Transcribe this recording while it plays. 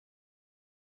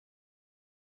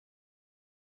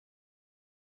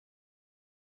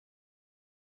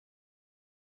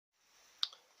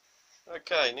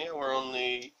Okay, now we're on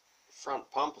the front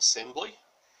pump assembly.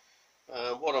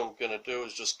 What I'm going to do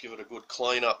is just give it a good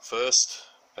clean up first.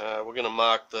 We're going to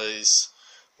mark these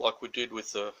like we did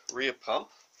with the rear pump.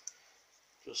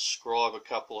 Just scribe a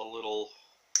couple of little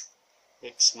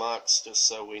X marks just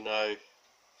so we know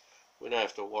we don't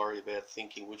have to worry about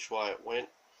thinking which way it went.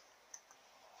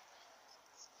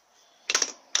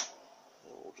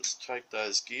 And we'll just take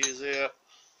those gears out,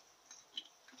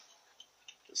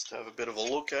 just have a bit of a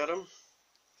look at them.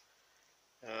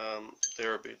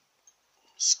 They're a bit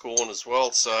scorn as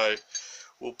well, so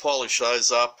we'll polish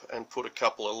those up and put a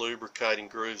couple of lubricating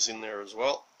grooves in there as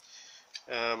well.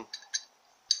 Going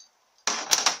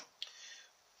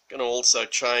to also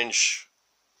change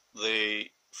the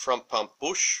front pump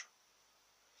bush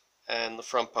and the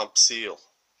front pump seal.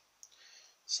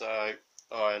 So,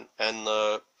 and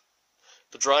the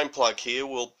drain plug here,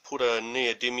 we'll put a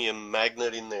neodymium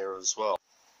magnet in there as well.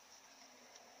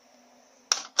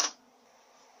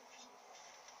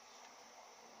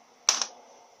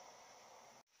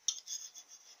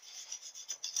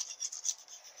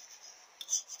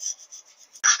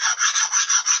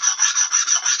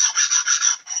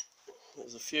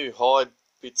 There's a few hide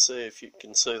bits there, if you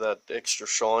can see that extra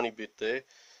shiny bit there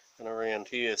and around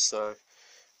here, so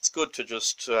it's good to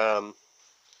just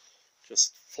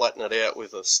flatten it out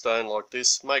with a stone like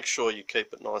this. Make sure you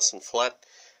keep it nice and flat,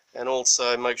 and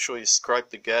also make sure you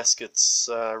scrape the gaskets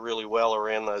really well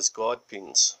around those guide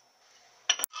pins.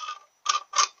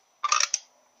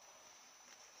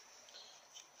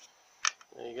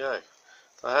 There you go.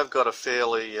 I have got a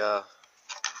fairly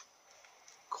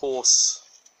coarse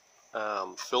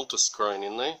filter screen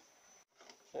in there.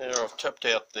 There, I've tapped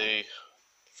out the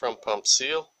front pump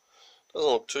seal. Doesn't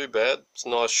look too bad. It's a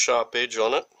nice sharp edge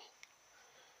on it,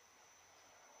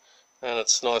 and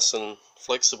it's nice and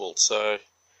flexible, so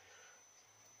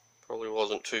probably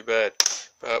wasn't too bad.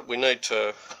 But we need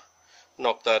to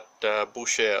knock that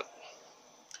bush out.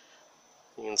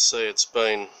 You can see it's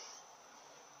been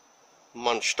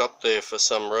munched up there for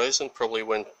some reason, probably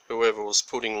when whoever was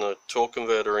putting the torque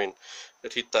converter in,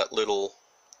 it hit that little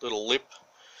lip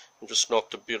and just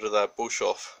knocked a bit of that bush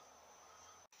off.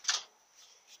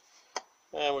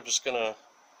 And we're just going to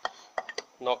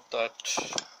knock that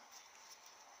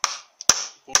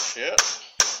bush out.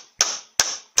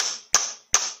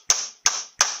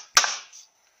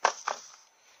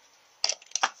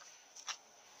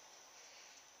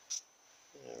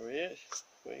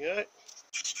 There we go.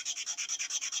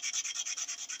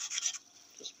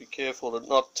 Just be careful to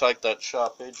not take that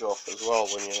sharp edge off as well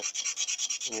when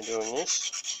you're doing this.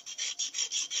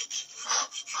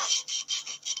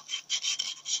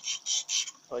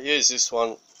 I use this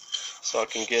one so I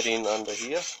can get in under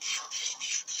here,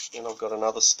 and I've got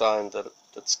another stone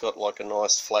that's got like a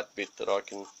nice flat bit that I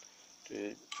can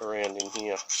do around in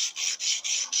here.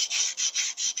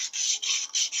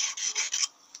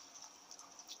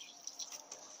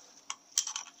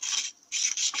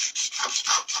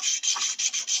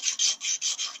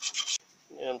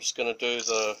 Now I'm just going to do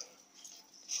the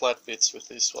flat bits with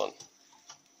this one.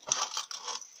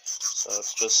 So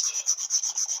it's just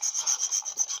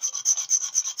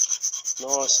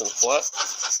nice and flat.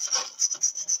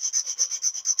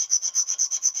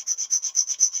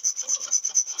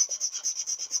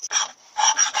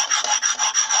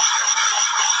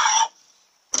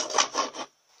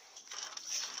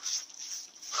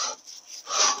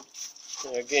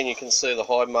 Now again, you can see the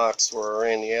hide marks were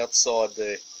around the outside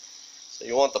there. So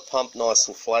you want the pump nice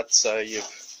and flat so you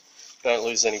don't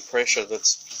lose any pressure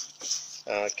that's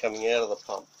coming out of the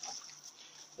pump,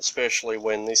 especially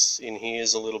when this in here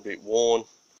is a little bit worn.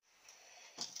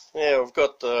 Now we've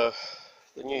got the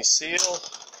new seal,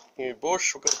 new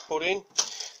bush we've got to put in,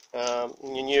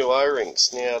 and your new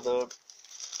O-rings. Now the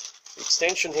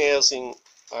extension housing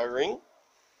O-ring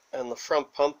and the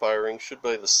front pump O-ring should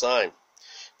be the same.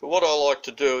 But what I like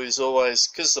to do is always,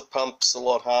 because the pump's a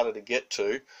lot harder to get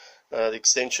to, the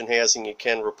extension housing you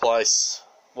can replace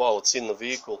while it's in the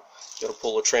vehicle. You've got to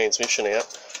pull the transmission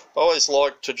out. I always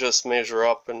like to just measure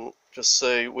up and just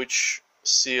see which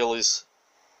seal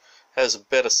has a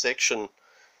better section.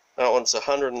 That one's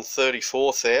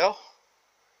 134 thou.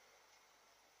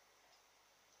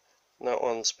 And that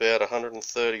one's about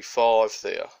 135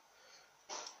 thou.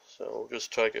 So we'll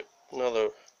just take it another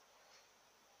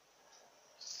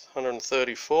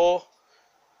 134,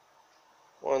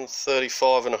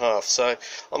 135.5. So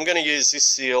I'm going to use this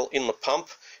seal in the pump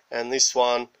and this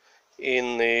one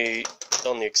on the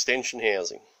extension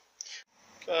housing.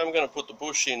 Okay, I'm going to put the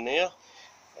bush in now,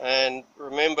 and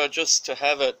remember just to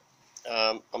have it,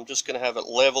 I'm just going to have it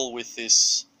level with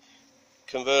this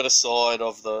converter side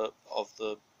of the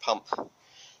pump.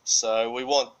 So we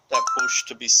want that bush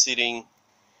to be sitting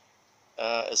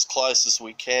as close as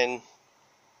we can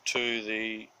to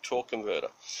the torque converter.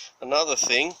 Another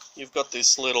thing, you've got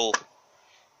this little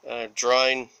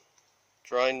drain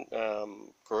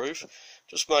groove.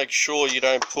 Just make sure you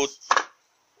don't put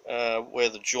where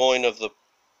the join of the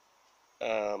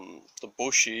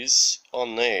bush is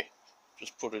on there.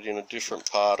 Just put it in a different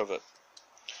part of it.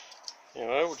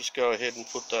 Anyway, we'll just go ahead and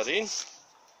put that in.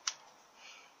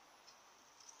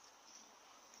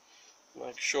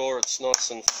 Make sure it's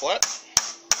nice and flat.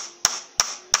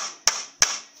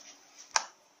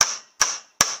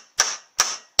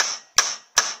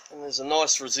 And there's a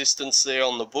nice resistance there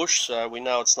on the bush, so we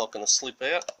know it's not going to slip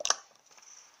out.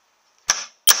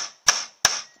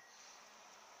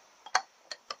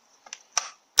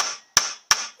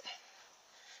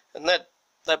 And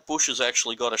that bush has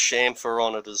actually got a chamfer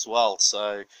on it as well,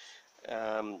 so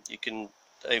you can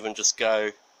even just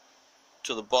go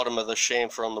to the bottom of the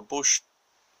chamfer on the bush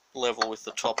level with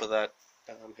the top of that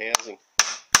housing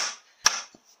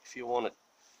if you want it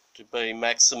to be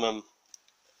maximum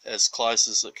as close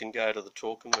as it can go to the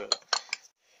torque converter.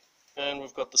 And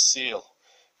we've got the seal.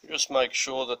 You just make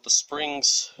sure that the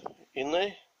spring's in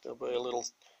there. There'll be a little,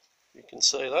 you can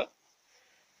see that.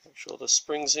 Make sure the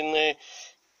spring's in there.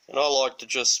 And I like to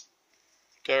just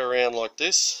go around like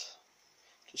this,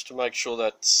 just to make sure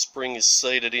that spring is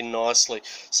seated in nicely.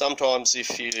 Sometimes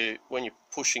when you're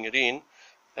pushing it in,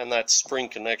 and that spring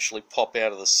can actually pop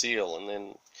out of the seal, and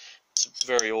then it's a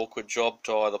very awkward job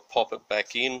to either pop it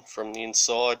back in from the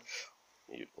inside,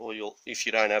 or if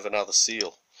you don't have another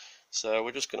seal. So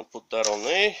we're just going to put that on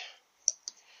there.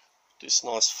 This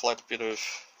nice flat bit of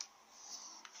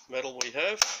metal we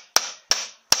have.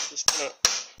 Just going to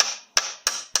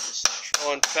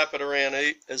try and tap it around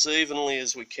as evenly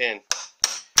as we can,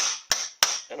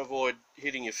 and avoid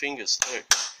hitting your fingers too.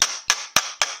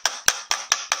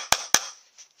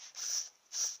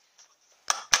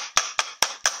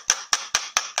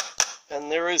 And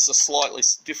there is a slightly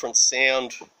different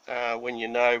sound when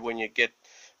you get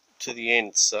to the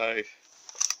end, so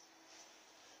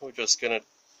we're just going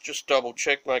to double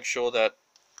check, make sure that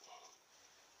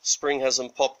spring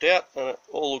hasn't popped out, and it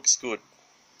all looks good.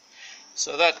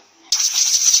 So that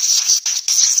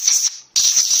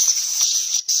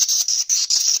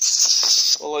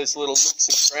all these little nooks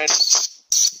and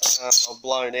crannies are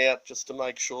blown out just to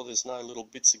make sure there's no little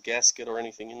bits of gasket or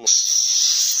anything in there.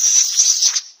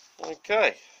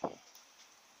 Okay.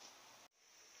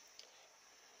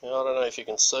 Now, I don't know if you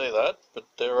can see that, but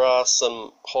there are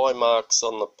some high marks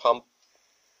on the pump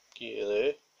gear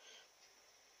there,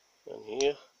 and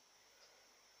here,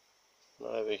 and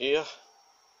over here.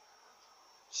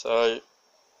 So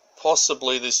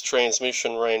possibly this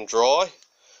transmission ran dry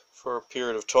for a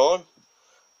period of time.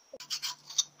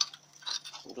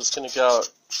 I'm just going to go at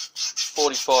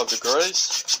 45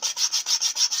 degrees.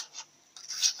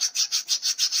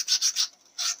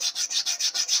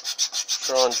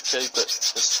 Try and keep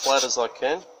it as flat as I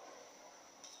can.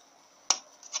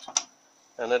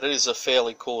 And it is a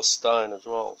fairly coarse stone as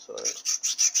well, so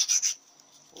let's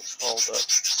hold that as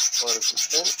flat as we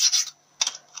can.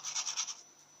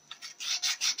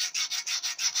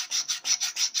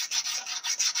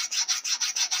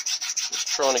 Just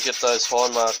trying to get those high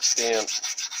marks down.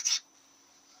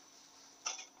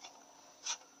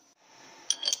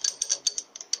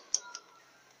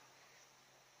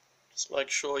 Make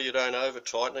sure you don't over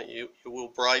tighten it, you will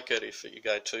break it if you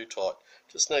go too tight.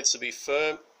 Just needs to be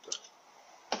firm.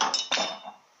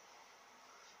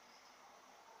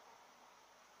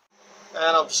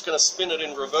 And I'm just going to spin it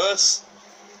in reverse.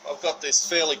 I've got this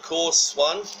fairly coarse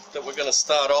one that we're going to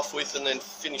start off with and then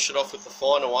finish it off with the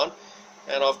finer one.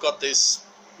 And I've got this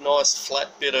nice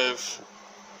flat bit of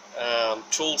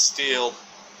tool steel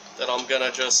that I'm going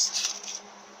to just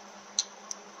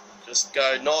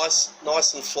go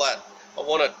nice and flat. I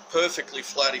want it perfectly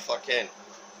flat if I can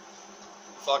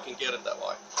get it that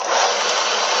way.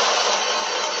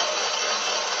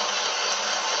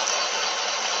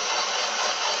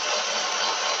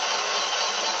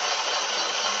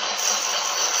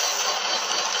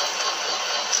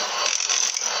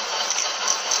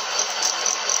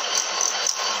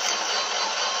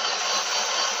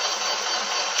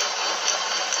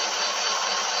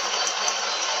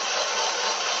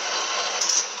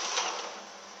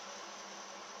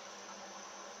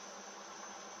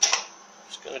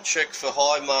 Going to check for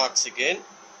high marks again,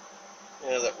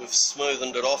 now that we've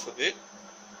smoothened it off a bit.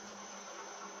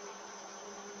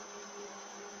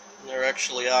 And there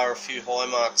actually are a few high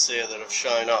marks there that have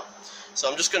shown up. So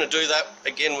I'm just going to do that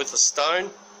again with the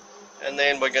stone, and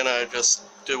then we're going to just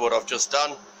do what I've just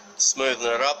done,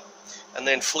 smoothen it up, and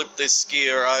then flip this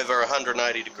gear over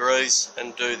 180 degrees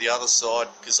and do the other side,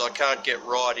 because I can't get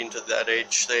right into that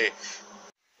edge there.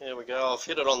 There we go, I've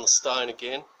hit it on the stone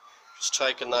again, just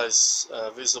taking those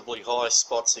visibly high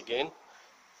spots again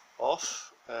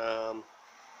off.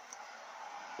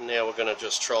 Now we're going to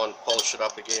just try and polish it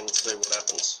up again and see what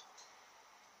happens.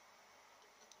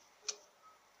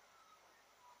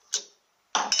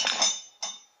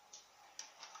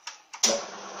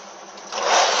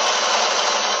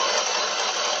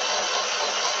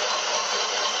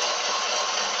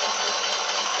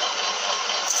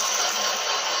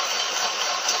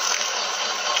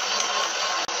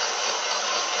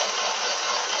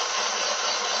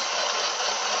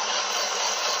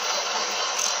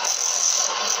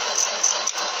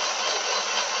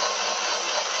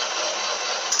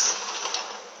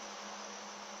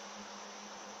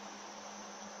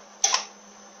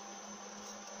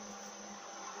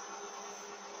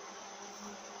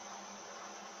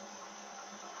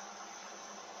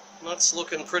 That's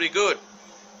looking pretty good.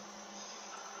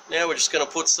 Now we're just going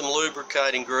to put some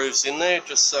lubricating grooves in there,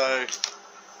 just so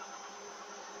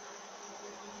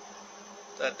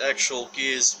that actual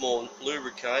gear's more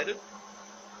lubricated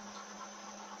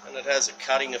and it has a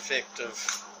cutting effect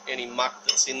of any muck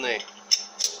that's in there,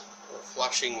 or a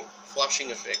flushing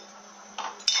effect.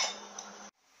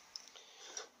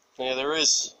 Now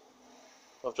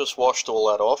I've just washed all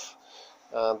that off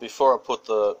before I put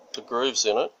the grooves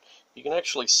in it. You can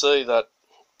actually see that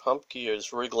pump gear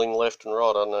is wriggling left and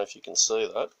right. I don't know if you can see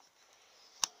that.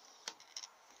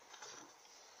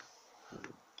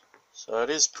 So it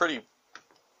is pretty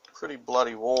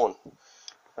bloody worn.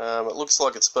 It looks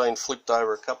like it's been flipped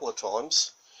over a couple of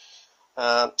times.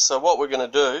 So what we're going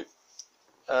to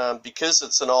do, because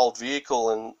it's an old vehicle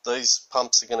and these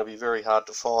pumps are going to be very hard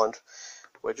to find,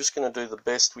 we're just going to do the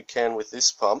best we can with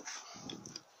this pump.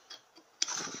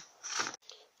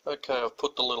 Okay, I've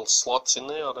put the little slots in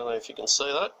there. I don't know if you can see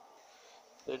that.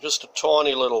 They're just a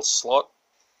tiny little slot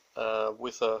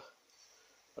with a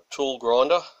tool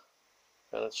grinder,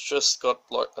 and it's just got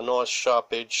like a nice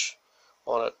sharp edge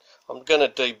on it. I'm going to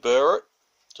deburr it,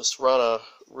 just run a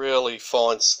really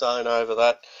fine stone over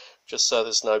that just so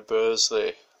there's no burrs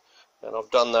there, and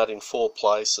I've done that in 4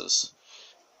 places.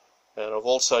 And I've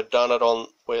also done it on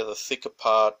where the thicker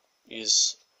part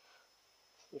is,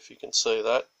 if you can see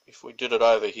that. If we did it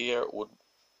over here, it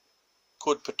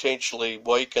could potentially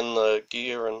weaken the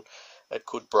gear and it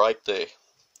could break there.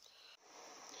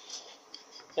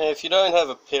 Now, if you don't have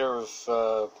a pair of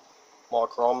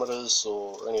micrometers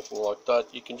or anything like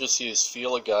that, you can just use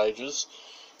feeler gauges.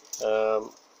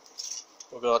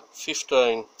 We've got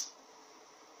 15,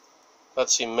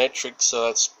 that's in metric, so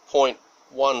that's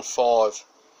 0.15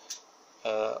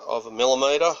 of a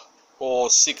millimetre, or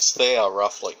 1/6 thou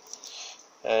roughly.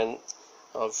 And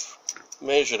I've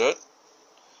measured it,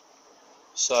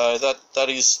 so that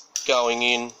is going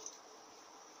in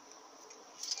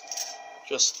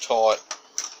just tight.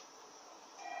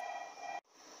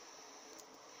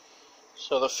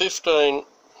 So the 15,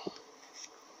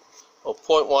 or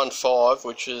 0.15,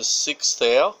 which is 1/6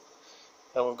 thou,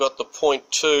 and we've got the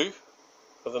 0.2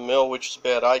 of a mil, which is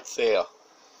about 1/8 thou.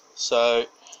 So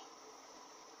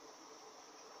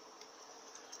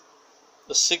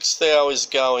the 1/6 thou is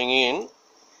going in,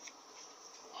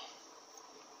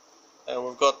 and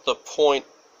we've got the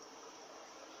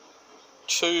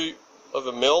 0.2 of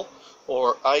a mil,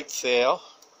 or 1/8 thou.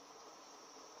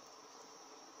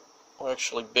 We're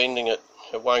actually bending it,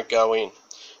 it won't go in.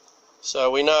 So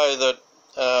we know that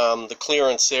the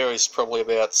clearance there is probably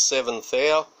about 7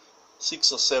 thou,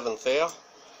 6 or 7 thou,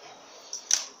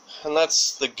 and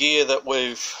that's the gear that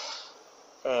we've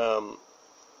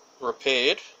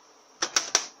repaired.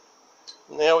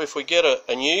 Now if we get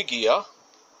a new gear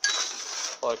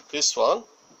like this one,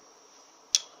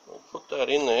 we'll put that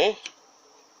in there,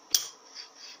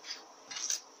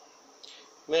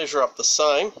 measure up the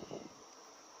same,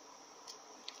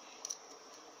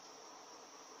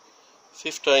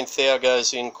 15 thou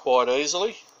goes in quite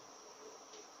easily.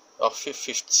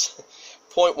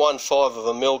 0.15 of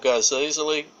a mil goes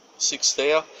easily, 1/6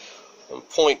 thou, and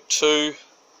 0.2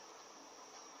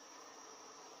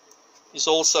 is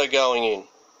also going in.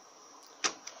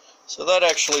 So that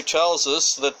actually tells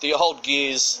us that the old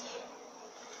gears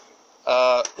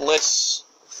are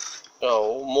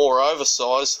more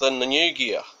oversized than the new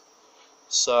gear.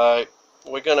 So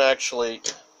we're going to actually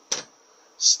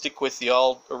stick with the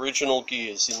old original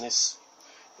gears in this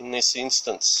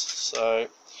instance. So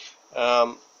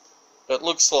it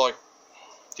looks like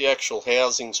the actual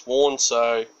housing's worn,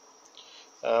 so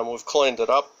we've cleaned it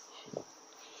up.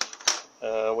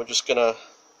 We're just going to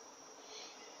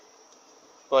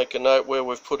make a note where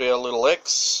we've put our little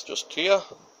X, just here.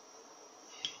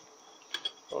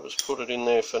 I'll just put it in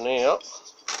there for now.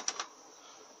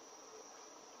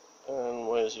 And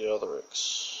where's the other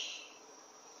X?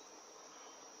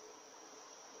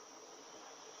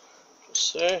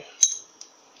 Just there.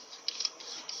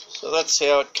 So that's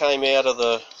how it came out of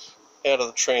the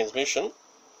transmission.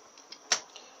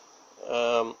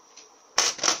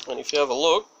 And if you have a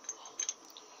look,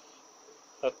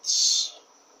 that's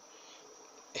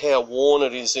how worn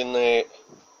it is in there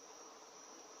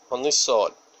on this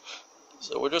side.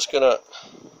 So we're just gonna,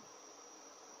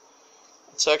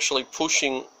 it's actually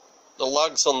pushing, the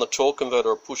lugs on the torque converter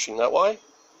are pushing that way,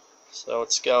 so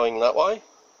it's going that way.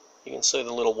 You can see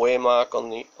the little wear mark on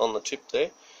the tip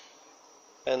there.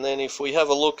 And then if we have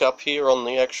a look up here on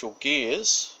the actual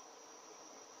gears,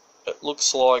 it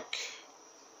looks like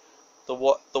the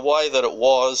way that it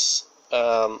was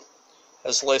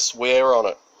has less wear on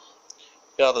it.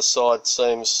 The other side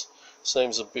seems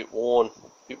a bit worn,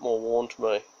 a bit more worn to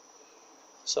me.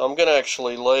 So I'm going to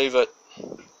actually leave it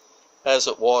as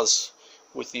it was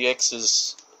with the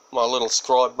X's, my little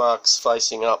scribe marks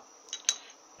facing up.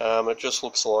 It just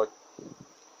looks like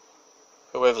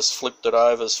whoever's flipped it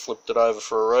over has flipped it over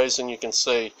for a reason. You can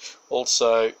see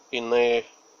also in there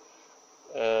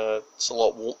it's a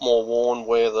lot more worn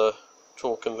where the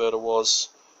torque converter was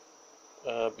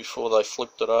before they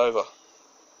flipped it over.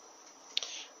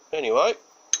 Anyway,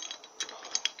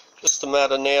 just a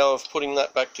matter now of putting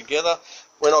that back together.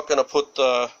 We're not going to put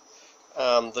the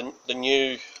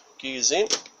new gears in.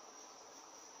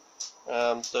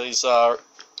 These are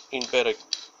in better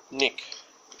nick.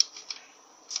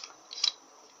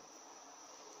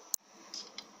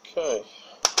 Okay,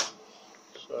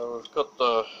 so we've got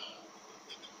our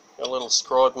little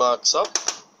scribe marks up.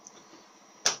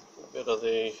 A bit of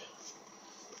the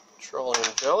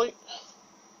petroleum jelly.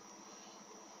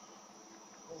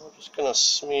 I'm just going to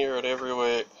smear it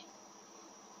everywhere.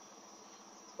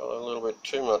 Got a little bit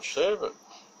too much there, but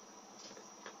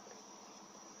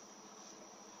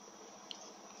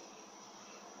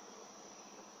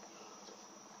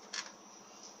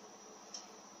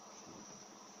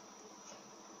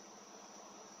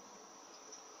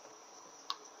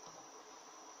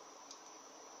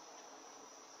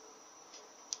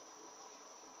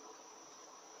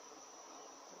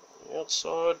the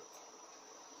outside.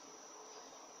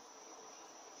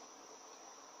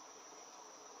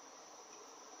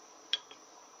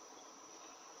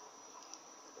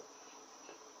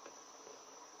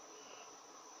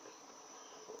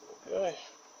 Okay,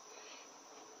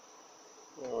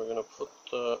 now we're going to put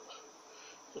the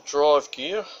drive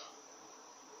gear.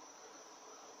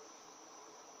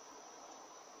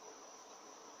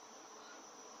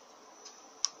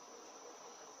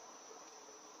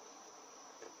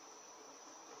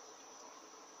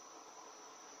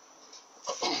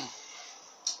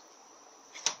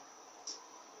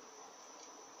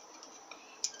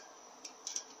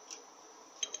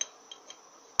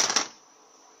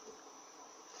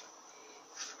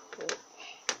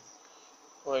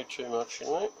 Way too much in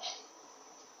there.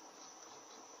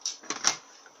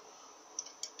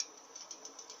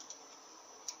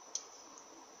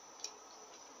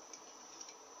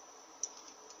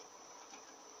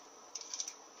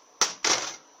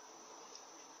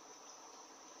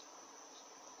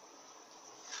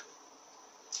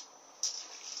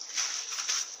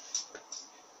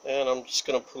 And I'm just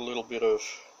going to put a little bit of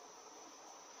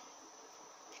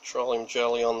petroleum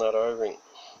jelly on that O-ring,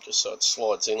 just so it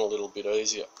slides in a little bit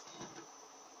easier.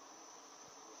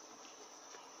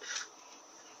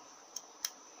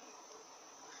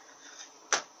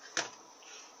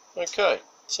 Okay,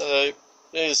 so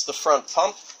there's the front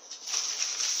pump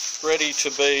ready to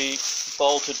be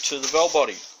bolted to the valve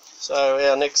body. So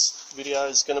our next video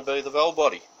is going to be the valve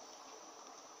body.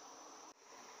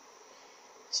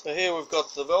 So here we've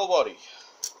got the valve body.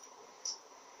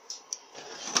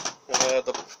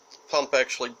 The pump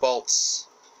actually bolts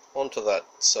onto that,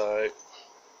 so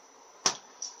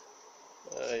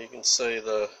you can see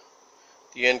the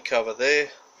end cover there.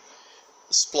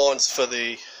 The splines for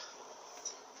the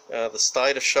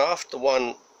stator shaft, the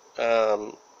one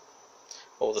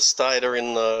or the stator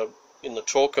in the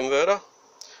torque converter,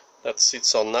 that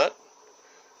sits on that.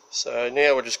 So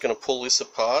now we're just going to pull this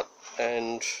apart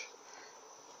and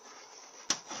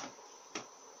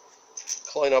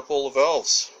clean up all the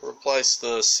valves, replace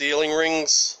the sealing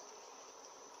rings,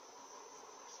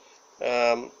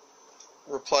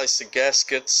 replace the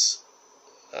gaskets,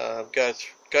 go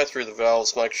through the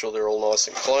valves, make sure they're all nice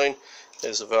and clean.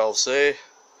 There's the valves there.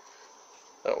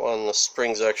 That one, the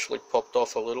spring's actually popped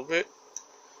off a little bit.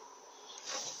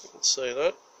 You can see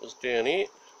that was down here.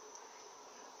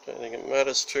 Don't think it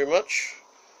matters too much.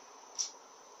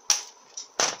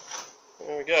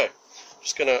 There we go.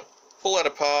 Just going to pull that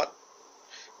apart,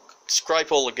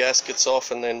 scrape all the gaskets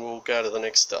off, and then we'll go to the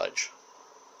next stage.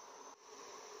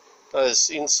 Those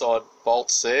inside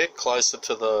bolts there, closer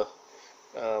to the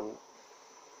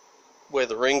where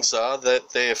the rings are,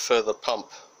 they're for the pump.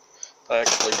 They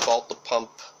actually bolt the pump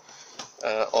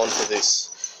onto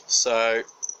this. So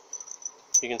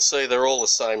you can see they're all the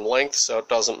same length, so it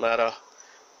doesn't matter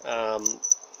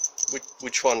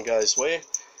which one goes where.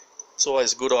 It's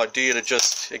always a good idea to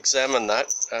just examine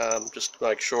that, just to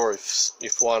make sure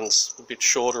if one's a bit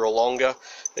shorter or longer,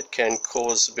 it can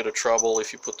cause a bit of trouble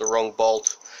if you put the wrong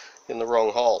bolt in the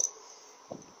wrong hole.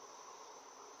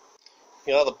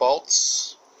 The other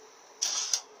bolts,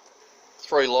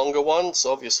 3 longer ones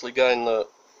obviously go in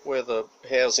where the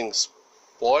housing's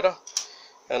wider,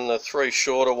 and the 3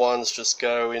 shorter ones just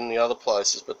go in the other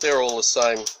places, but they're all the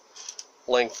same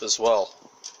length as well,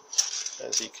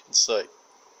 as you can see.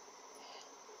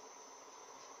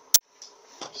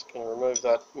 Just going to remove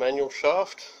that manual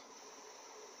shaft.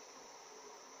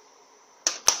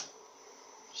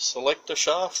 Selector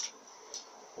shaft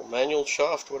or manual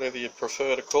shaft, whatever you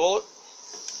prefer to call it.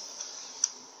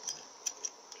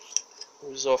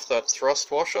 Use off that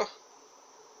thrust washer.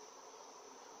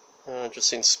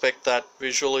 Just inspect that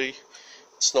visually.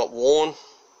 It's not worn.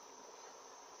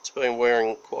 It's been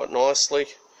wearing quite nicely.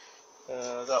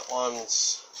 That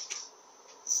one's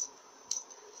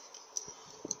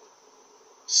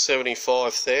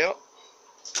 75 thou.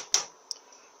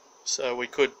 So we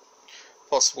could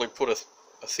possibly put a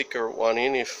thicker one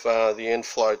in if the end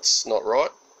float's not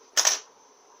right.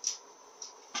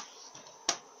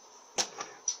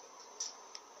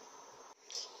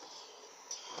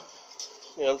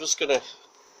 Now I'm just going to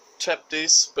tap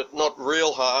this, but not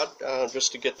real hard,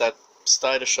 just to get that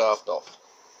stator shaft off.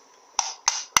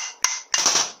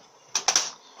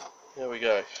 There we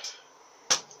go.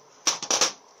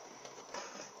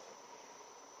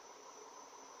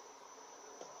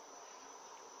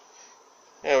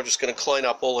 Now we're just going to clean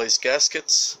up all these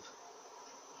gaskets,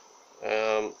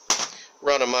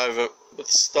 run them over with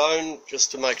stone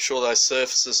just to make sure those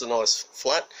surfaces are nice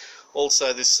flat.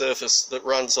 Also, this surface that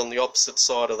runs on the opposite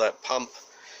side of that pump,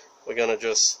 we're going to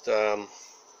just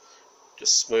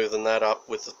smoothen that up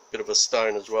with a bit of a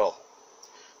stone as well.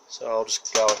 So I'll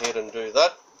just go ahead and do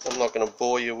that. I'm not going to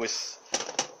bore you with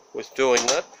doing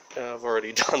that. I've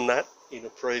already done that in a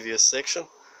previous section.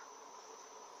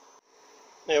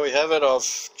 There we have it.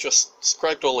 I've just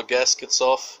scraped all the gaskets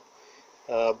off,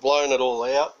 blown it all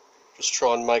out, just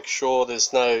try and make sure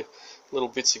there's no little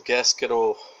bits of gasket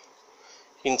or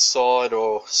inside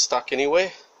or stuck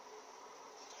anywhere.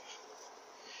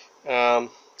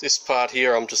 This part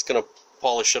here I'm just going to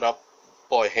polish it up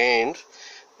by hand.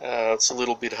 It's a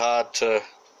little bit hard to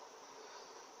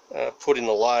put in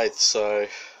the lathe, so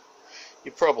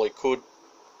you probably could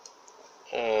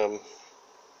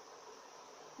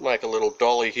make a little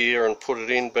dolly here and put it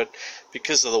in, but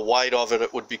because of the weight of it,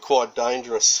 it would be quite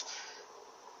dangerous.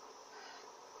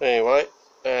 Anyway,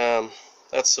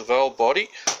 that's the valve body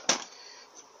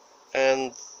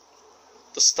and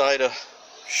the stator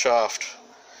shaft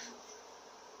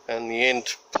and the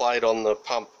end plate on the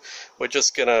pump. We're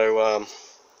just going to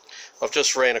I've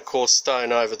just ran a coarse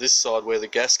stone over this side where the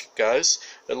gasket goes.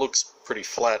 It looks pretty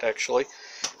flat actually.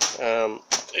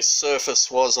 This surface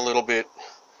was a little bit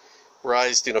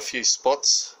raised in a few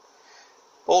spots.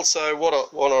 Also, what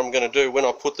I'm going to do when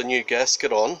I put the new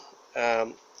gasket on,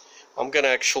 I'm going to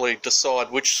actually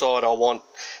decide which side I want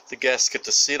the gasket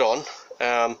to sit on.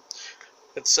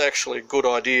 It's actually a good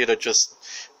idea to just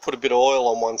put a bit of oil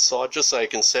on one side just so you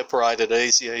can separate it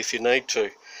easier if you need to.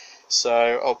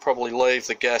 So I'll probably leave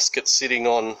the gasket sitting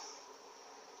on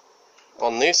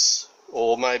this,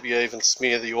 or maybe even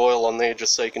smear the oil on there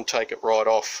just so you can take it right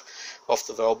off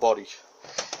the valve body.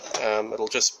 It'll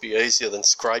just be easier than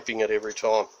scraping it every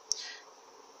time.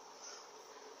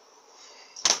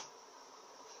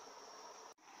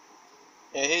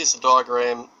 Now here's the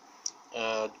diagram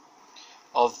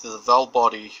of the valve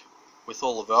body with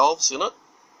all the valves in it.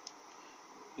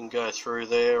 You can go through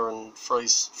there and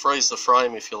freeze the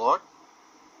frame if you like.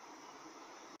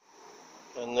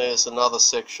 And there's another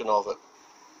section of it.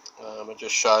 It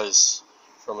just shows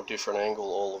from a different angle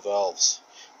all the valves.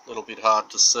 A little bit hard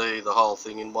to see the whole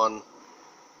thing in one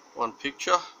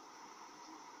picture.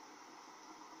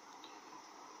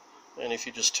 And if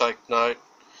you just take note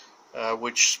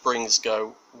which springs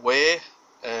go where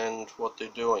and what they're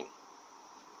doing.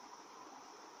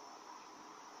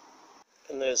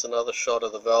 And there's another shot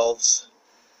of the valves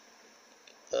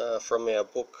from our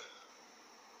book.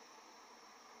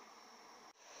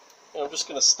 just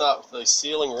going to start with these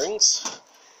sealing rings.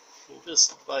 You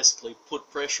just basically put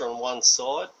pressure on one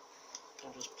side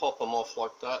and just pop them off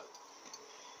like that.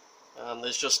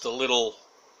 There's just a little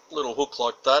hook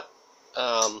like that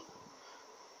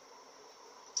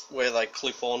where they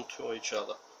clip onto each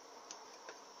other.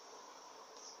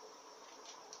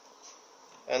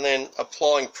 And then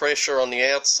applying pressure on the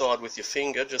outside with your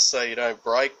finger, just so you don't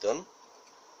break them,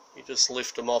 you just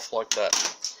lift them off like that.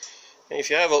 And if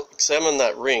you examine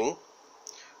that ring,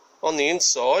 on the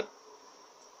inside,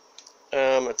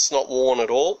 it's not worn at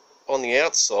all. On the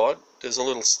outside, there's a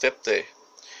little step there.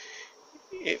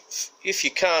 If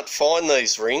you can't find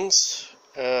these rings,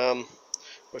 or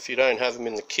if you don't have them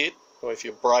in the kit, or if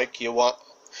you break the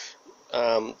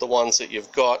ones that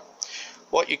you've got,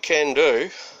 what you can do,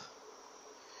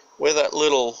 where that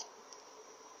little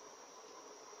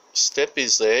step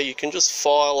is there, you can just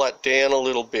file that down a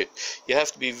little bit. You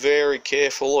have to be very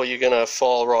careful or you're going to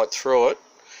file right through it,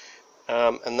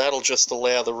 and that'll just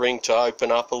allow the ring to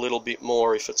open up a little bit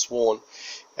more if it's worn.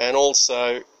 And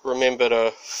also remember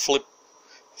to flip.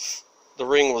 The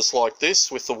ring was like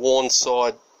this with the worn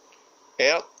side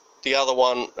out. The other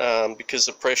one, because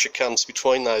the pressure comes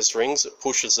between those rings, it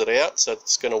pushes it out, so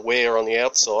it's going to wear on the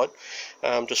outside.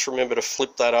 Just remember to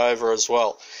flip that over as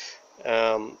well.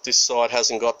 This side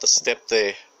hasn't got the step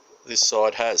there, this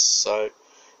side has. So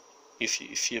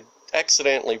if you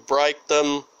accidentally break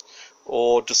them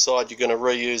or decide you're going to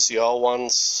reuse the old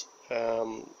ones,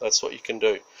 that's what you can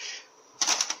do.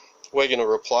 We're going to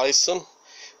replace them,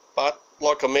 but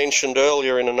like I mentioned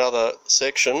earlier in another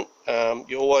section,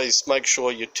 you always make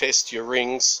sure you test your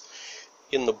rings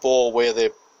in the bore where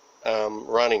they're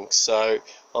running. So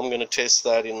I'm going to test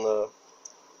that in the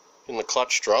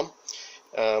clutch drum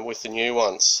with the new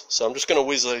ones. So I'm just going to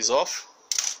whiz these off.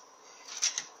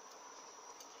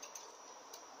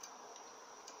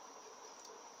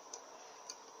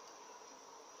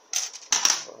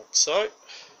 Like so.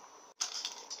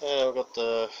 I've got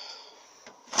the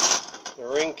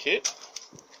ring kit.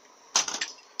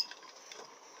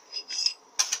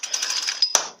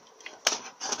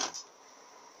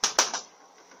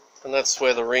 And that's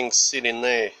where the rings sit in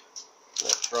there, in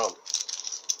that drum.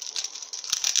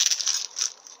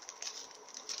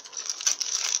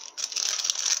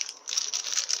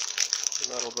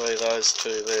 And that'll be those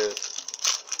two there.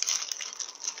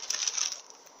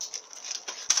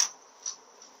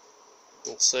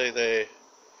 You can see they've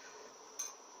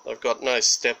got no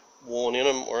step worn in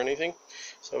them or anything.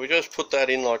 So we just put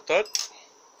that in like that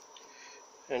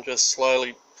and just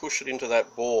slowly push it into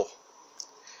that bore.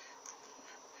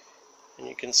 And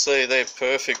you can see they're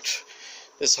perfect.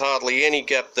 There's hardly any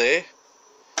gap there.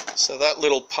 So that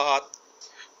little part,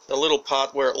 the little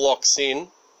part where it locks in,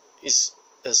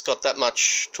 has got that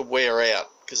much to wear out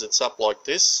because it's up like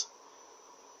this.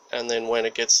 And then when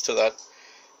it gets to that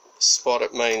spot,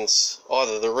 it means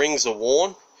either the rings are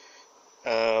worn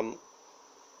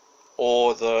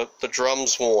or the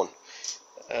drum's worn.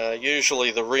 Usually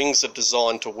the rings are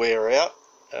designed to wear out,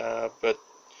 but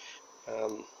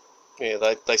yeah,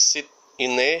 they sit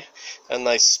in there and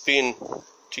they spin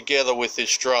together with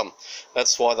this drum.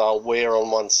 That's why they'll wear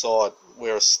on one side,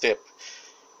 wear a step.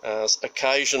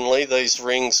 Occasionally these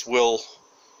rings will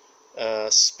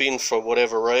spin for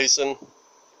whatever reason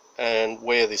and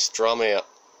wear this drum out.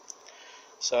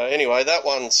 So anyway, that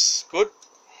one's good.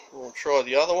 We'll try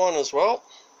the other one as well.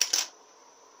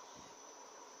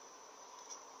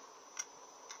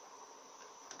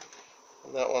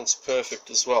 And that one's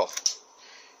perfect as well.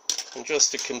 And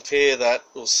just to compare that,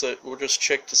 we'll just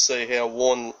check to see how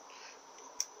worn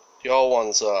the old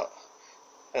ones are.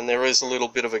 And there is a little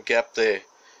bit of a gap there.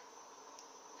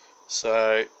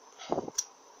 So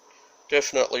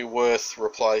definitely worth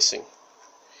replacing.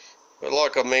 But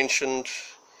like I mentioned,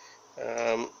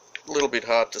 a little bit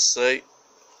hard to see.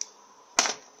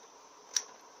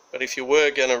 But if you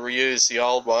were going to reuse the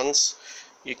old ones,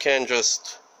 you can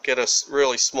just get a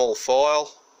really small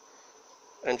file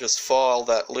and just file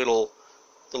the little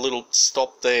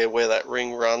stop there where that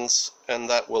ring runs, and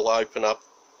that will open up.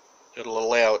 It'll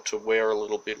allow it to wear a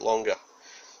little bit longer.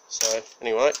 So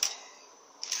anyway,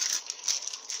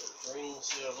 rings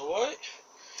the other way.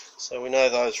 So we know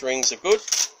those rings are good.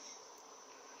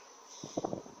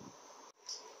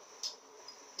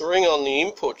 The ring on the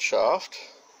input shaft,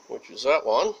 which is that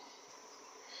one,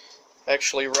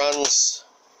 actually runs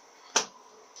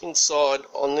inside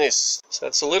on this. So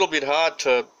it's a little bit hard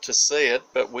to see it,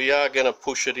 but we are going to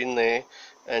push it in there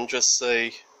and just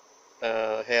see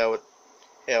how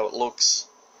it looks.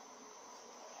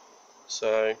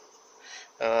 So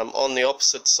on the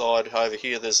opposite side over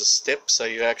here there's a step, so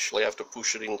you actually have to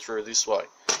push it in through this way.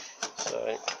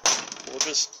 So We'll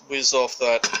just whiz off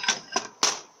that.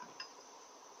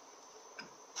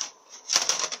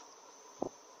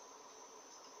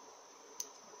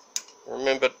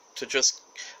 Remember to just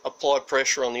apply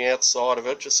pressure on the outside of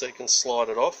it just so you can slide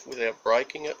it off without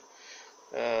breaking it.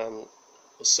 The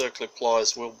circular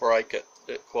pliers will break it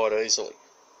quite easily.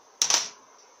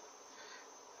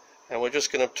 And we're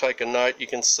just going to take a note. You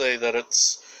can see that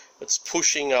it's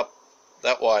pushing up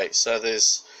that way, so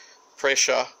there's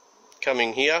pressure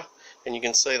coming here, and you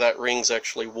can see that ring's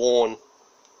actually worn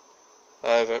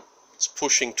over. It's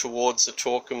pushing towards the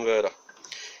torque converter.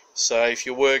 So if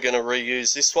you were going to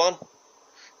reuse this one,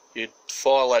 you'd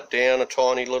file that down a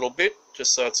tiny little bit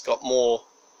just so it's got more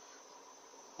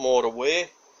to wear,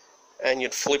 and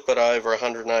you'd flip it over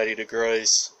 180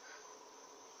 degrees.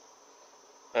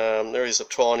 There is a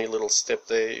tiny little step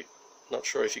there, not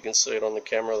sure if you can see it on the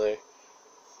camera there.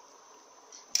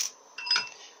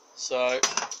 So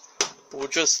we'll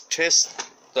just test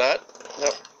that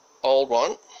old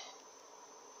one,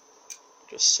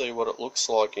 just see what it looks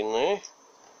like in there.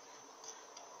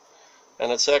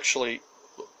 And it's actually,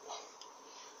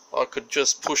 I could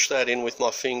just push that in with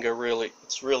my finger, really,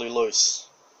 it's really loose.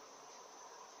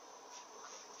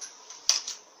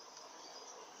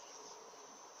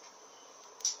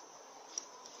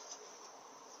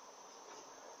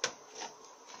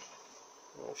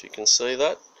 If you can see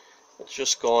that, it's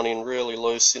just gone in really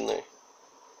loose in there,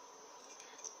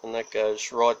 and that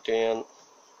goes right down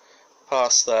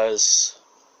past those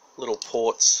little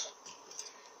ports.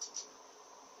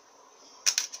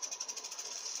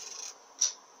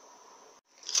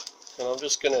 And I'm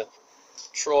just going to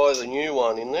try the new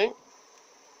one in there.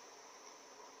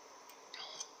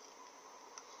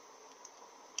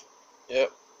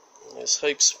 Yep, there's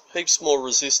heaps more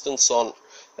resistance on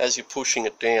as you're pushing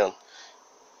it down.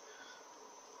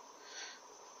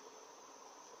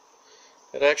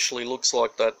 It actually looks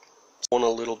like that torn a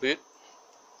little bit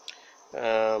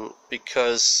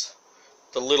because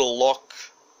the little lock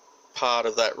part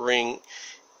of that ring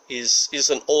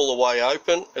isn't all the way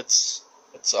open. It's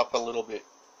up a little bit.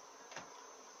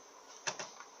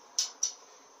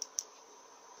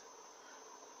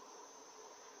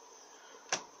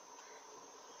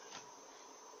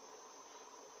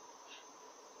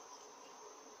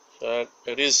 So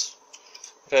it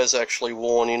has actually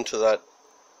worn into that.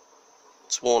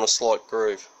 It's worn a slight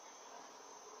groove.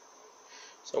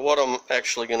 So what I'm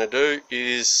actually going to do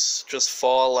is just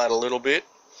file that a little bit,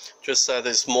 just so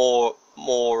there's more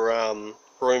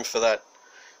room for that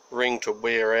ring to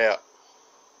wear out.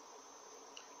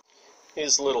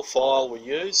 Here's the little file we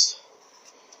use.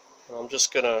 I'm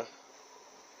just going to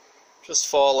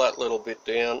file that little bit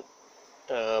down.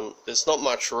 There's not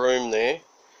much room there,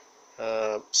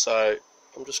 so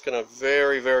I'm just going to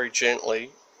very gently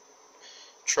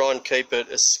try and keep it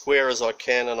as square as I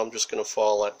can, and I'm just going to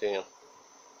file that down.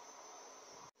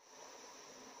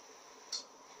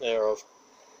 There, I've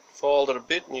filed it a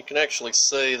bit, and you can actually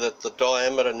see that the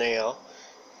diameter now,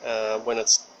 when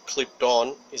it's clipped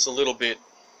on, is a little bit,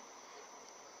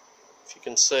 if you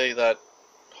can see that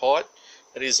height,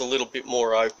 it is a little bit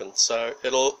more open, so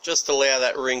it'll just allow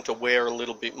that ring to wear a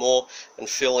little bit more and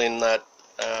fill in that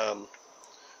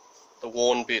the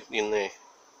worn bit in there.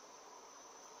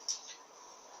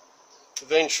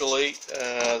 Eventually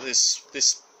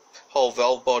this whole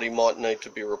valve body might need to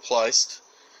be replaced.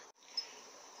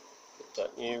 Put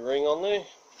that new ring on there,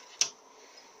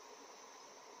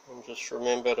 and just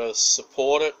remember to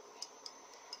support it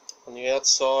on the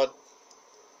outside.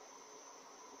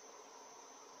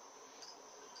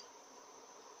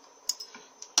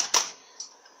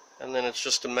 And then it's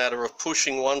just a matter of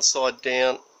pushing one side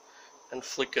down and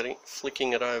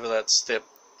flicking it over that step.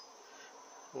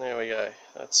 And there we go.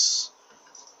 That's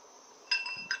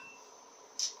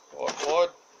quite wide.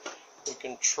 We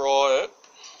can try it.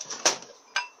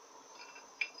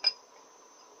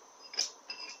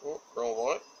 Oh, wrong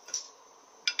way.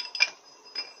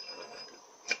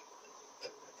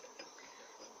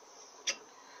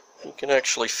 You can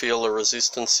actually feel the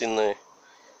resistance in there.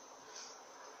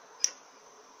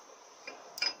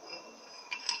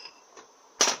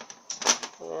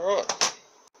 Alright.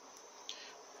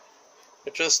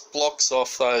 It just blocks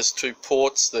off those two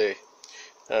ports there.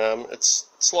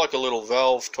 It's like a little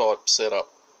valve type setup.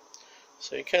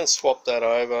 So you can swap that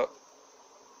over.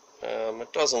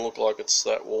 It doesn't look like it's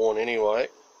that worn anyway.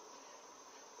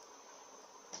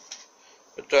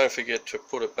 But don't forget to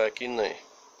put it back in there.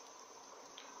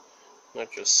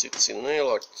 That just sits in there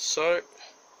like so.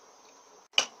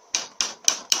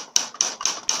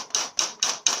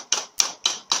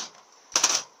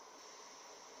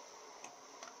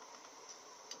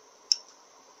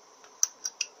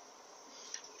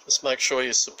 Just make sure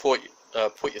you put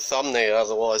your thumb there,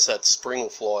 otherwise that spring will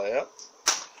fly out.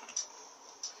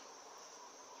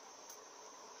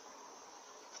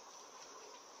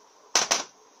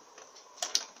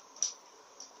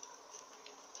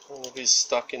 And it is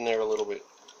stuck in there a little bit.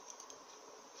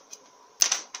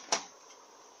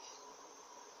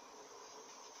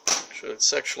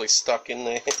 It's actually stuck in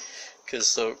there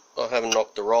because I haven't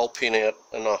knocked the roll pin out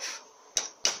enough.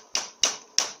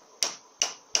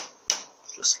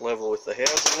 Just level with the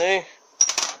housing there.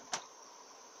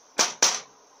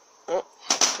 Oh,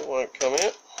 it won't come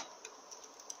out.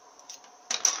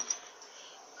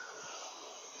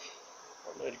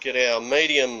 I need to get our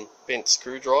medium bent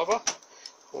screwdriver.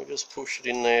 We'll just push it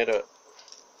in there to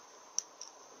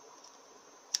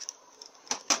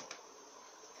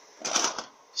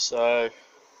so it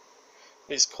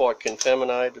is quite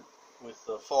contaminated with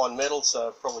the fine metal, so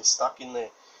it's probably stuck in there.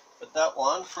 But that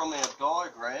one from our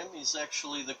diagram is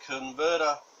actually the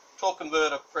torque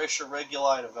converter pressure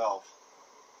regulator valve.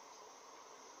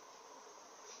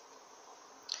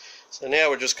 So now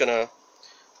we're just going to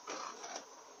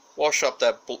wash up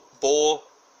that bore,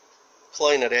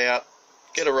 clean it out,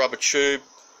 get a rubber tube,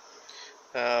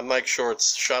 make sure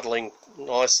it's shuttling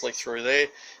nicely through there,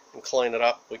 and clean it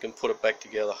up. We can put it back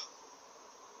together.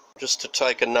 Just to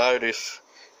take a note, if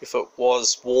it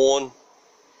was worn,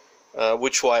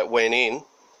 which way it went in,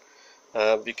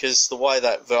 because the way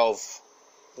that valve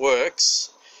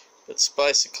works, it's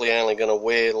basically only going to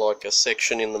wear like a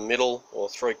section in the middle or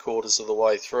 3/4 of the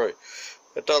way through.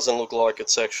 It doesn't look like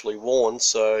it's actually worn,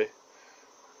 so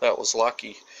that was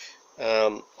lucky.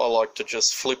 I like to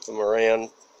just flip them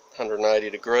around 180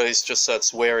 degrees just so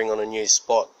it's wearing on a new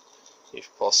spot if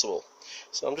possible.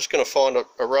 So I'm just going to find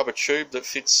a rubber tube that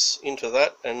fits into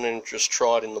that and then just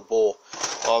try it in the bore.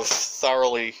 I've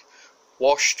thoroughly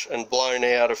washed and blown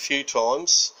out a few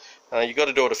times. You've got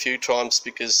to do it a few times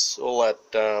because all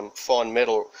that fine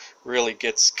metal really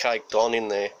gets caked on in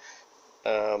there.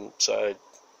 So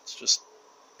it's just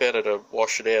better to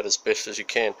wash it out as best as you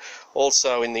can.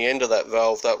 Also, in the end of that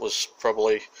valve, that was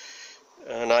probably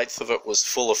 1/8 of it was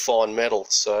full of fine metal,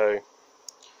 so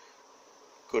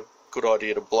good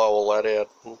idea to blow all that out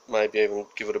and maybe even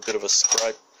give it a bit of a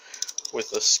scrape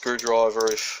with a screwdriver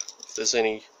if there's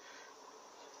any.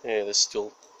 Yeah, there's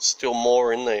still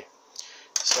more in there,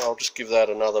 so I'll just give that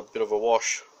another bit of a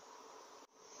wash.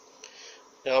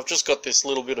 Now I've just got this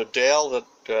little bit of dowel that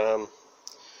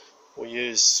we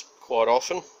use quite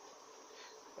often.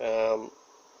 I'm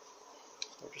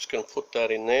just going to put that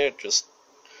in there. It just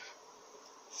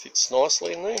fits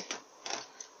nicely in there.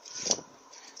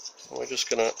 And we're just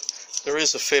going to, there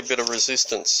is a fair bit of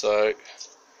resistance, so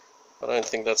I don't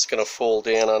think that's going to fall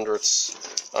down under its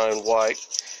own weight.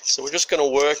 So we're just going to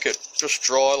work it just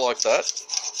dry like that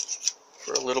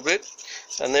for a little bit,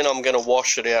 and then I'm going to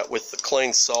wash it out with the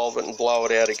clean solvent and blow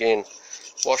it out again.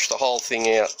 Wash the whole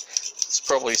thing out. It's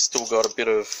probably still got a bit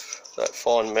of that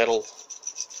fine metal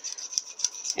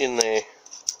in there,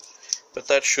 but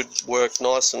that should work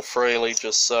nice and freely,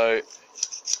 just so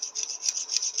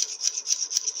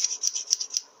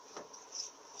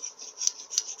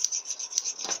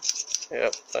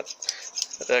yep, that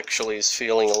actually is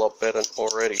feeling a lot better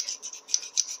already.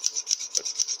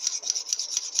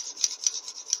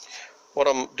 What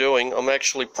I'm doing, I'm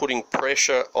actually putting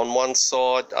pressure on one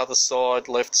side, other side,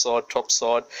 left side, top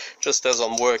side, just as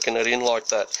I'm working it in like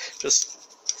that. Just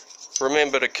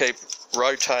remember to keep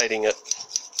rotating it,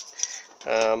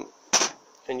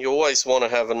 and you always want to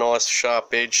have a nice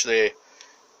sharp edge there,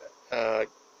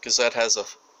 because that has a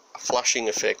flushing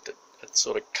effect. It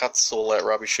sort of cuts all that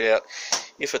rubbish out.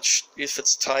 If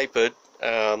it's tapered,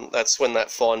 that's when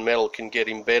that fine metal can get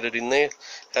embedded in there.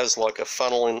 It has like a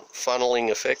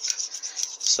funneling effect.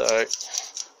 So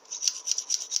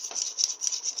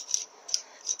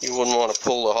you wouldn't want to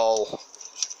pull the whole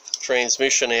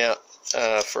transmission out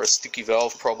for a sticky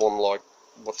valve problem like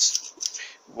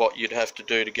what you'd have to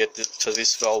do to get to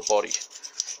this valve body.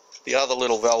 The other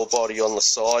little valve body on the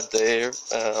side there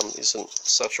isn't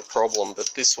such a problem, but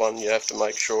this one you have to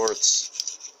make sure it's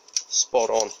spot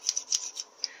on.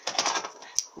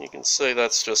 You can see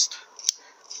that's just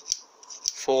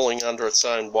falling under its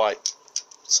own weight.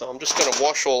 So I'm just going to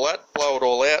wash all that, blow it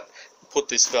all out, and put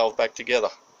this valve back together.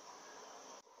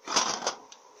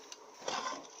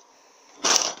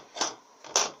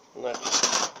 And that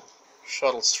just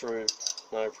shuttles through,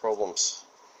 no problems.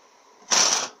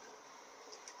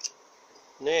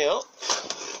 Now,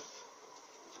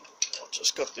 I've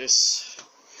just got this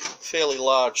fairly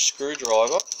large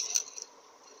screwdriver,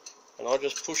 and I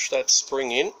just push that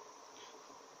spring in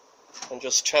and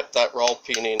just tap that roll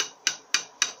pin in.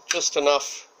 Just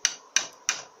enough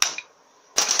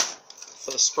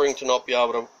for the spring to not be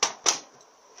able to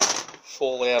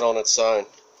fall out on its own.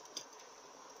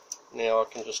 Now I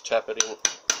can just tap it in.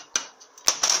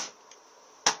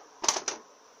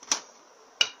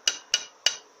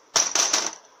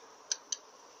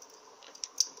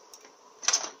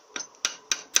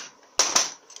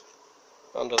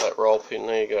 Under that roll pin,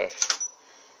 there you go.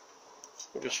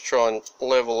 We just try and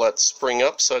level that spring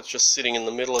up so it's just sitting in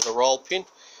the middle of the roll pin,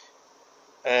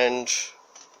 and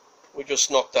we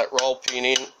just knock that roll pin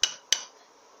in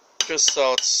just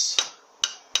so it's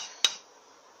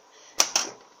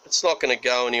not going to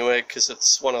go anywhere, because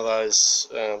it's one of those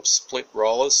split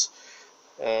rollers.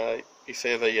 If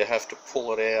ever you have to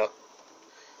pull it out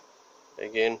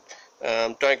again,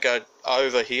 don't go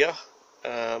over here,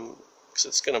 because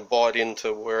it's going to bite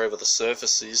into wherever the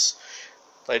surface is.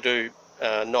 They do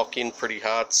knock in pretty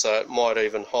hard, so it might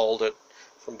even hold it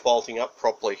from bolting up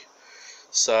properly.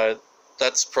 So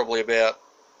that's probably about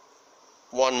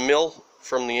 1 mil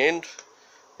from the end,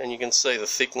 and you can see the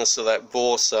thickness of that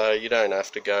bore, so you don't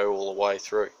have to go all the way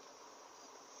through.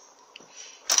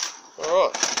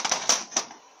 Alright,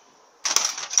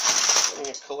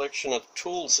 getting a collection of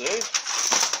tools there,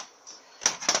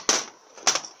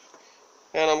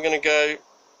 and I'm going to go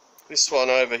this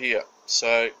one over here.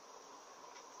 So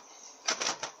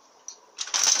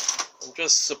I'm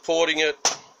just supporting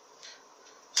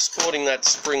that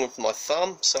spring with my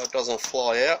thumb so it doesn't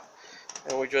fly out,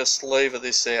 and we just lever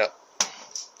this out.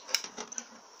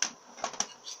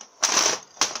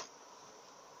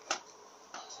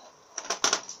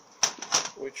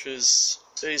 Which is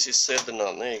easier said than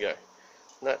done. There you go.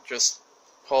 And that just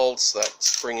holds that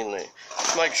spring in there.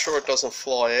 Make sure it doesn't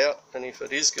fly out, and if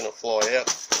it is going to fly out,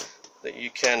 that you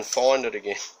can find it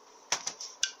again.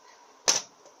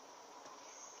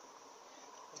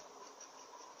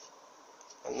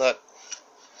 And that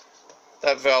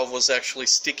valve was actually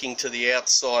sticking to the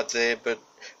outside there, but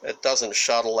it doesn't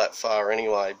shuttle that far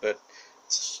anyway, but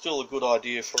it's still a good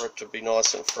idea for it to be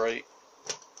nice and free.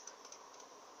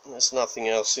 And there's nothing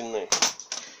else in there.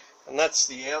 And that's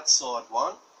the outside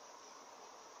one.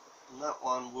 And that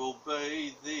one will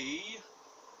be the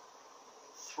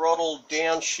throttle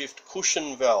downshift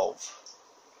cushion valve.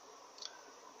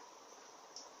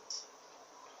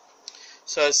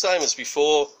 So same as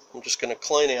before, I'm just going to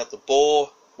clean out the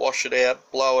bore, wash it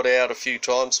out, blow it out a few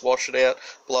times, wash it out,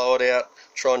 blow it out,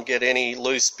 try and get any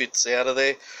loose bits out of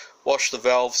there, wash the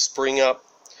valve spring up.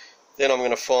 Then I'm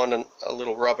going to find a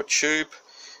little rubber tube.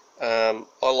 I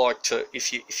like to,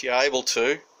 if you're able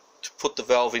to put the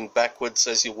valve in backwards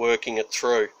as you're working it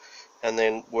through, and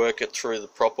then work it through the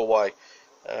proper way.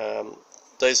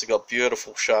 These have got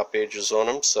beautiful sharp edges on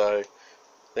them, so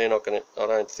they're not going to, I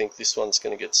don't think this one's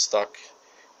going to get stuck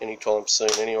anytime soon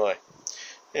anyway.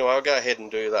 Anyway, I'll go ahead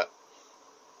and do that.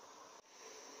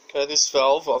 Okay, this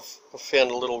valve, I've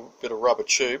found a little bit of rubber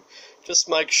tube. Just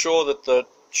make sure that the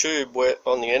tube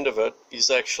on the end of it is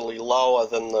actually lower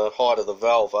than the height of the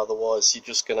valve, otherwise you're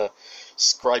just going to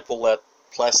scrape all that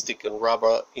plastic and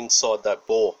rubber inside that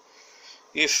bore.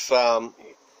 If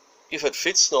it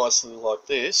fits nicely like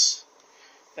this,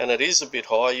 and it is a bit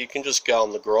high, you can just go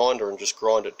on the grinder and just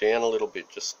grind it down a little bit,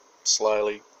 just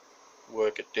slowly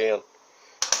work it down.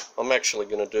 I'm actually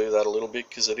going to do that a little bit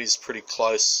because it is pretty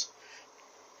close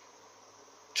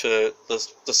to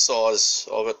the size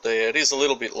of it there. It is a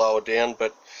little bit lower down,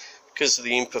 but because of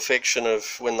the imperfection of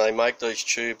when they make these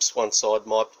tubes, one side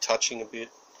might be touching a bit.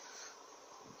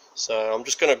 So I'm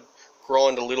just going to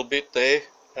grind a little bit there,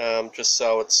 just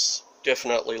so it's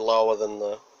definitely lower than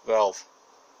the valve.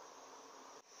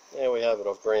 There we have it.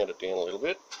 I've ground it down a little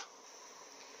bit.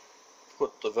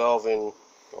 Put the valve in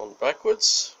on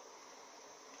backwards.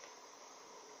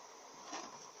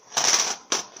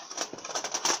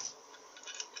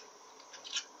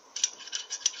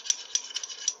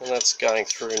 And that's going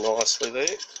through nicely there,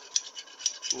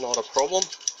 not a problem.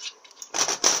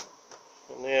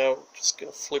 And now just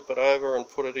going to flip it over and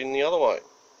put it in the other way.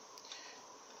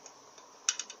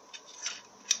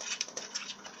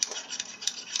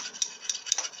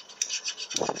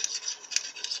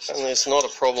 And there's not a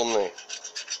problem there.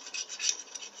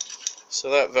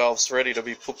 So that valve's ready to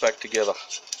be put back together.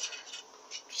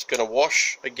 Just going to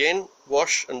wash again,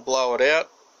 wash and blow it out.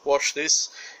 Wash this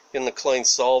in the clean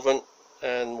solvent,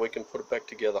 and we can put it back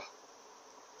together.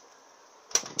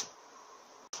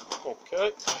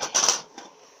 Okay,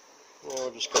 now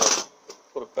we're just going to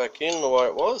put it back in the way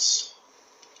it was.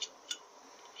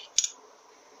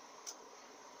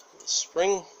 The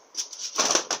spring,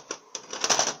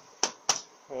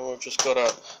 and we've just got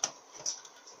to,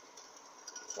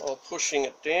 while pushing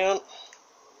it down,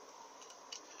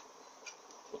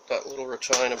 put that little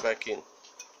retainer back in.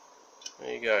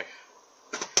 There you go.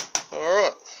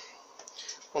 Alright,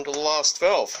 on to the last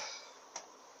valve.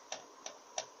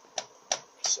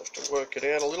 Just have to work it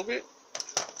out a little bit.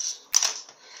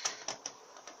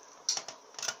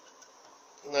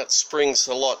 And that spring's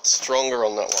a lot stronger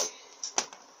on that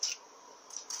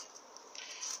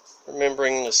one.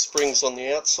 Remembering the springs on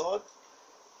the outside.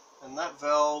 And that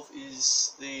valve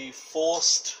is the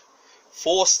forced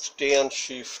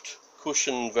downshift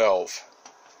cushion valve.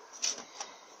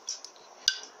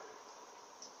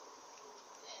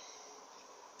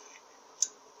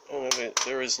 And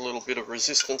there is a little bit of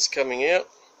resistance coming out.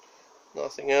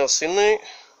 Nothing else in there.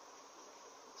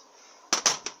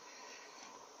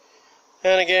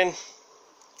 And again,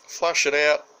 flush it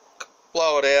out,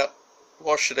 blow it out,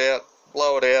 wash it out,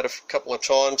 blow it out a couple of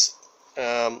times,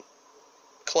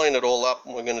 clean it all up,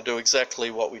 and we're going to do exactly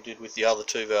what we did with the other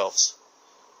two valves.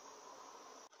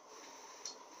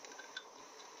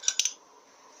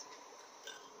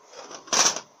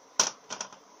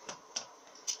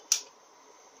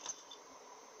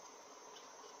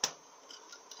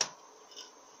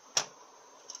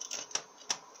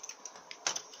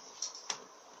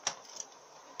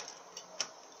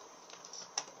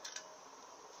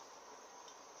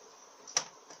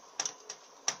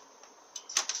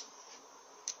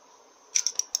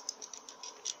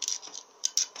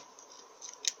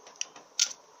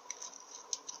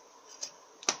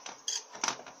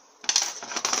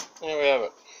 There we have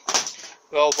it.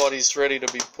 Valve body's ready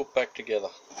to be put back together.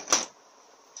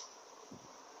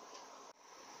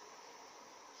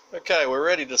 Okay, we're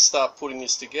ready to start putting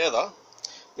this together.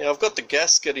 Now I've got the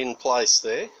gasket in place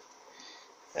there,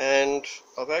 and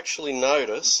I've actually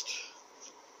noticed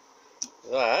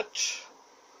that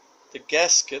the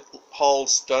gasket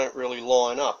holes don't really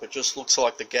line up. It just looks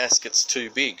like the gasket's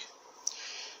too big.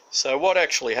 So what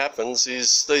actually happens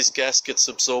is these gaskets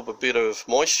absorb a bit of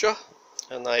moisture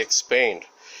and they expand.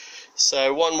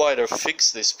 So one way to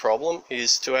fix this problem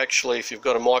is to actually, if you've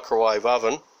got a microwave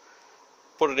oven,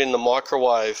 put it in the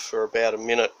microwave for about a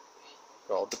minute,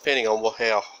 well, depending on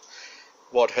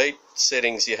what heat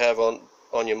settings you have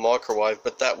on your microwave,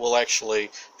 but that will actually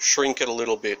shrink it a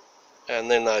little bit,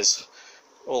 and then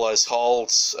all those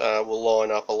holes will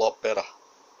line up a lot better.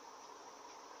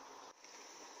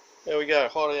 There we go,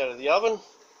 hot out of the oven.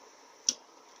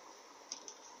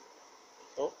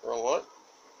 Oh, wrong light.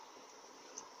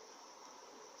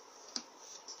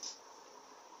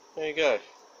 There you go.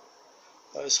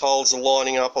 Those holes are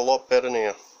lining up a lot better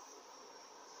now.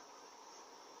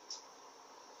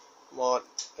 Might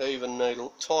even need a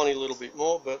tiny little bit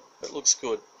more, but it looks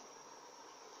good.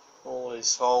 All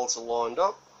these holes are lined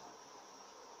up.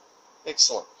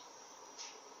 Excellent.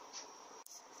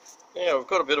 Now we've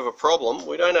got a bit of a problem.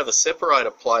 We don't have a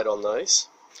separator plate on these,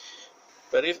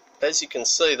 but as you can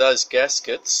see, those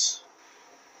gaskets,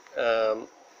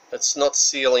 it's not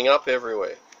sealing up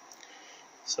everywhere.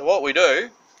 So what we do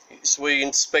is we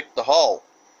inspect the hole.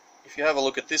 If you have a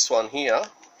look at this one here,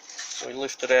 we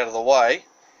lift it out of the way,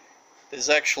 there's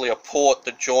actually a port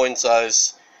that joins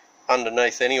those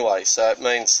underneath anyway, so it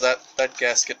means that that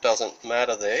gasket doesn't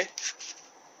matter there.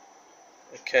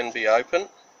 It can be open.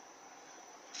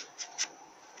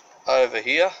 Over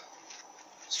here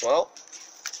as well,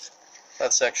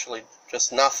 that's actually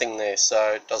just nothing there,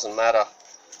 so it doesn't matter.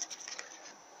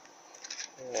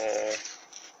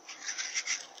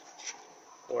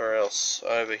 Where else?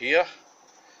 Over here,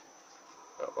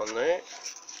 that one there.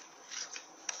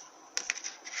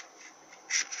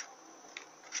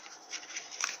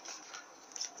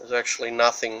 There's actually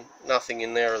nothing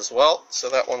in there as well, so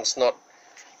that one's not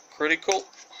critical.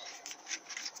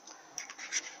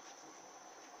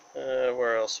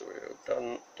 Where else have we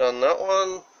done that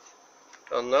one,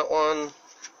 done that one,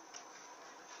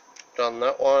 done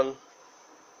that one.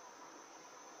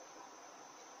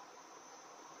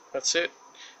 That's it.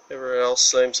 Everywhere else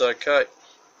seems okay.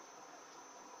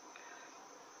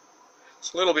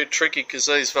 It's a little bit tricky because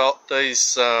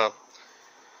these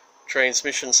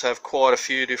transmissions have quite a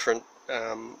few different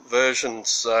versions,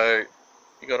 so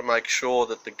you've got to make sure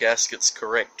that the gasket's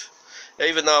correct.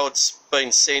 Even though it's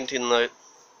been sent in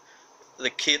the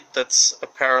kit that's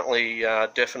apparently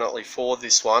definitely for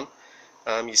this one,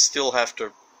 you still have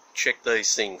to check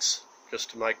these things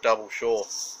just to make double sure.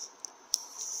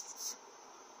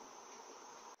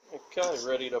 Okay,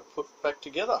 ready to put back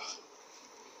together.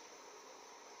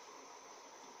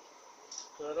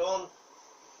 Put it on.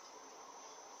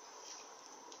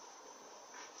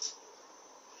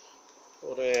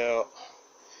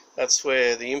 That's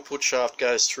where the input shaft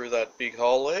goes through that big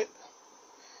hole there.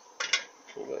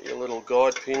 You've got your little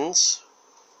guide pins.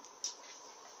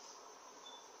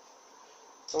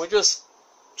 And we just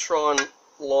try and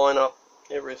line up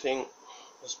everything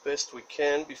as best we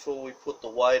can before we put the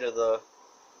weight of the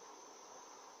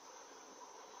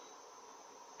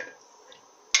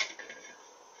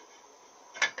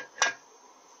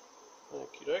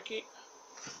okie dokie.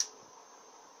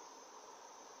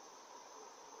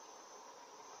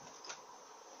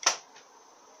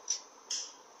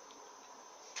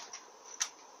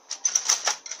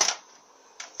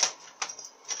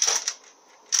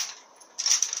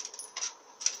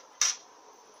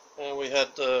 And we had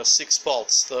 6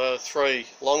 bolts, the 3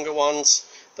 longer ones.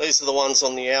 These are the ones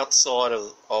on the outside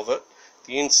of it.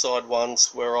 The inside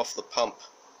ones were off the pump.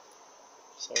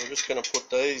 So we're just going to put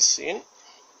these in.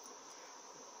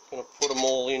 Going to put them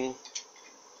all in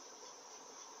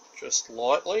just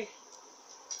lightly.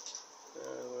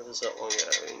 Where does that one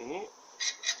go? In here.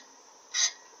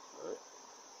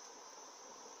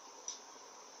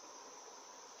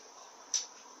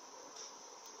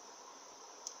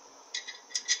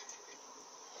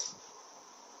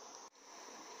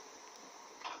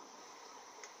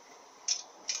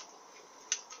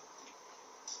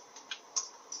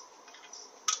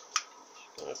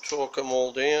 Going to torque them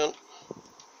all down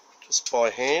just by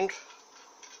hand.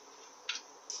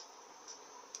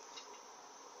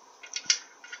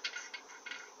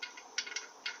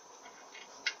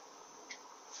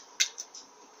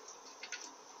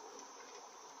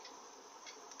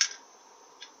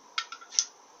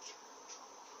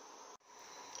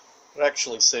 It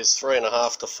actually says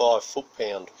 3.5 to 5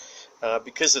 foot-pound.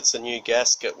 Because it's a new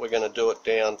gasket, we're going to do it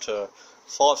down to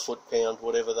 5 foot-pound,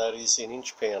 whatever that is in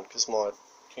inch-pound, because my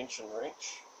tension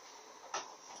wrench,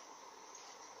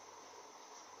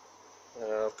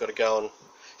 I've got to go and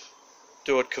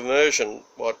do a conversion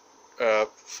what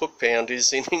foot-pound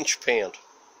is in inch-pound.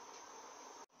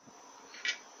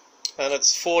 And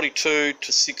it's 42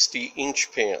 to 60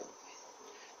 inch-pound.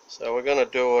 So we're going to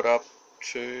do it up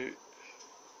to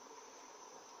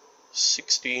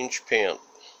 60 inch-pound.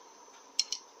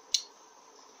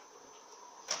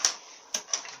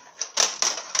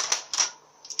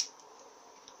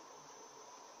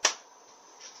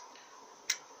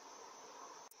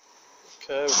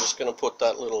 Okay, we're just going to put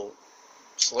that little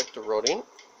selector rod in.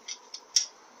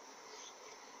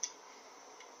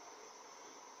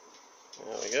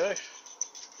 There we go.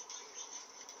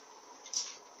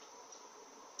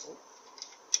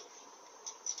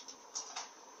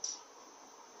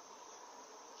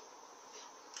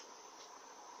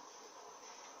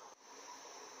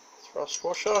 Thrust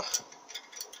washer.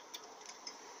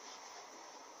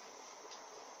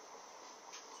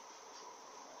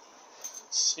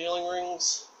 Sealing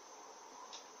rings.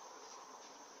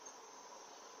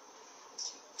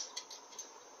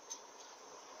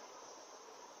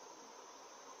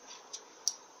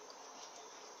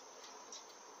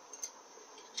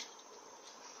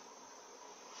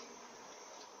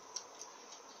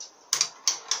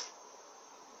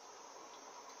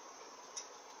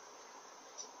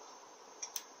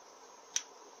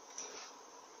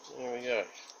 There we go.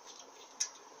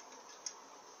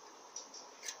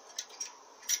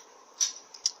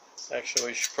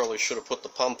 Actually, we probably should have put the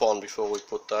pump on before we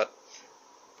put that,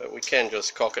 but we can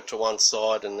just cock it to one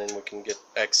side and then we can get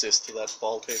access to that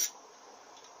bolt head.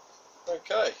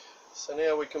 Okay, so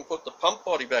now we can put the pump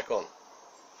body back on.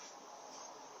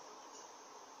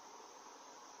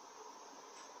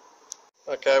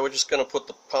 Okay, we're just going to put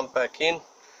the pump back in.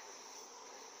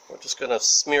 We're just going to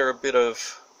smear a bit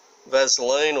of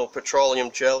Vaseline or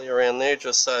petroleum jelly around there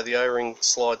just so the O-ring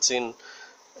slides in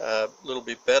a little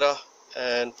bit better,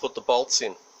 and put the bolts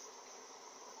in.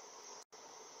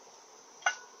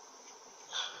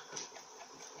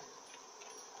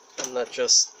 And that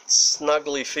just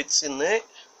snugly fits in there.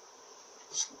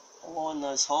 Just line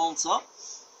those holes up.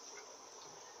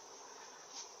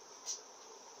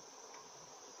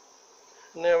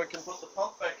 Now we can put the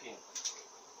pump back in.